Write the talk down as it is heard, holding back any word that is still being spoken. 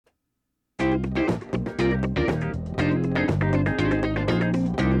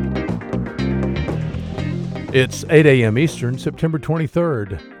It's 8 a.m. Eastern, September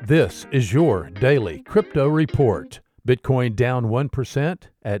 23rd. This is your daily crypto report. Bitcoin down 1%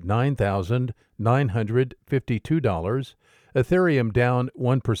 at $9,952. Ethereum down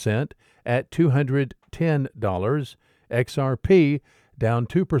 1% at $210. XRP down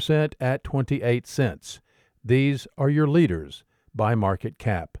 2% at 28 cents. These are your leaders by market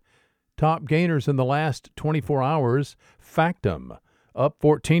cap. Top gainers in the last 24 hours, Factum up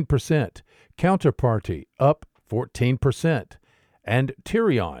 14%, Counterparty up 14%, and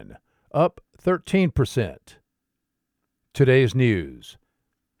Tyrion up 13%. Today's news.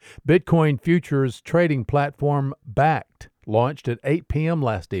 Bitcoin futures trading platform Baakt launched at 8 p.m.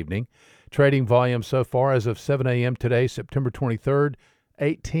 last evening. Trading volume so far as of 7 a.m. today, September 23rd,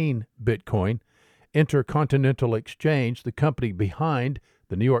 18 Bitcoin. Intercontinental Exchange, the company behind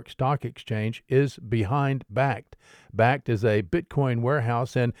the New York Stock Exchange, is behind Baakt. Baakt is a Bitcoin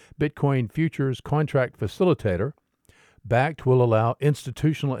warehouse and Bitcoin futures contract facilitator. Baakt will allow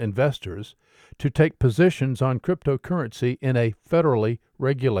institutional investors to take positions on cryptocurrency in a federally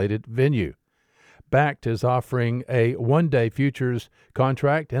regulated venue. Baakt is offering a one-day futures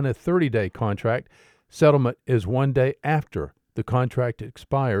contract and a 30-day contract. Settlement is 1 day after the contract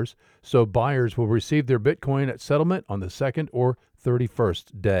expires, so buyers will receive their Bitcoin at settlement on the 2nd or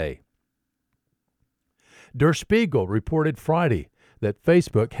 31st day. Der Spiegel reported Friday that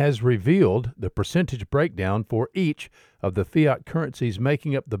Facebook has revealed the percentage breakdown for each of the fiat currencies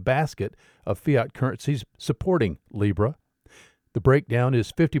making up the basket of fiat currencies supporting Libra. The breakdown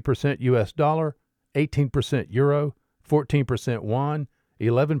is 50% US dollar, 18% euro, 14% won,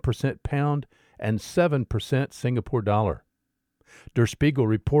 11% pound, and 7% Singapore dollar. Der Spiegel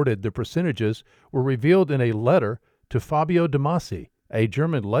reported the percentages were revealed in a letter to Fabio De Masi, a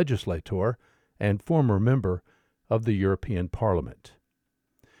German legislator and former member of the European Parliament.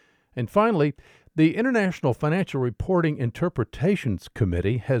 And finally, the International Financial Reporting Interpretations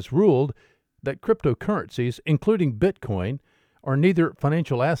Committee has ruled that cryptocurrencies, including Bitcoin, are neither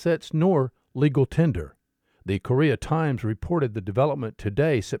financial assets nor legal tender. The Korea Times reported the development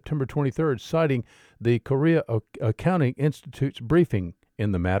today, September 23rd, citing the Korea Accounting Institute's briefing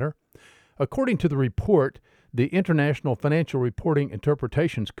in the matter. According to the report, the International Financial Reporting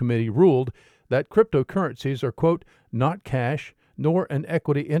Interpretations Committee ruled that cryptocurrencies are, quote, not cash nor an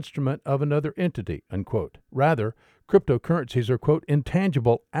equity instrument of another entity, unquote. Rather, cryptocurrencies are, quote,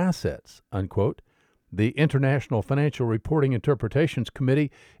 intangible assets, unquote. The International Financial Reporting Interpretations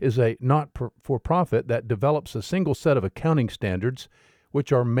Committee is a not-for-profit that develops a single set of accounting standards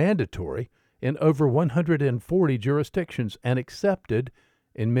which are mandatory in over 140 jurisdictions and accepted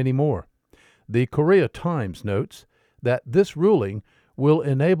in many more. The Korea Times notes that this ruling will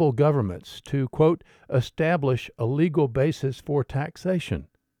enable governments to, quote, establish a legal basis for taxation,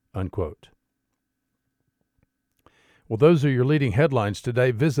 unquote. Well, those are your leading headlines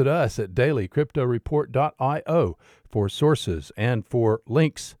today. Visit us at dailycryptoreport.io for sources and for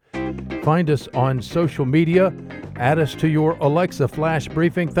links. Find us on social media. Add us to your Alexa Flash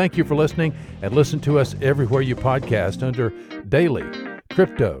Briefing. Thank you for listening, and listen to us everywhere you podcast under Daily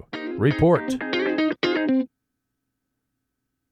Crypto Report.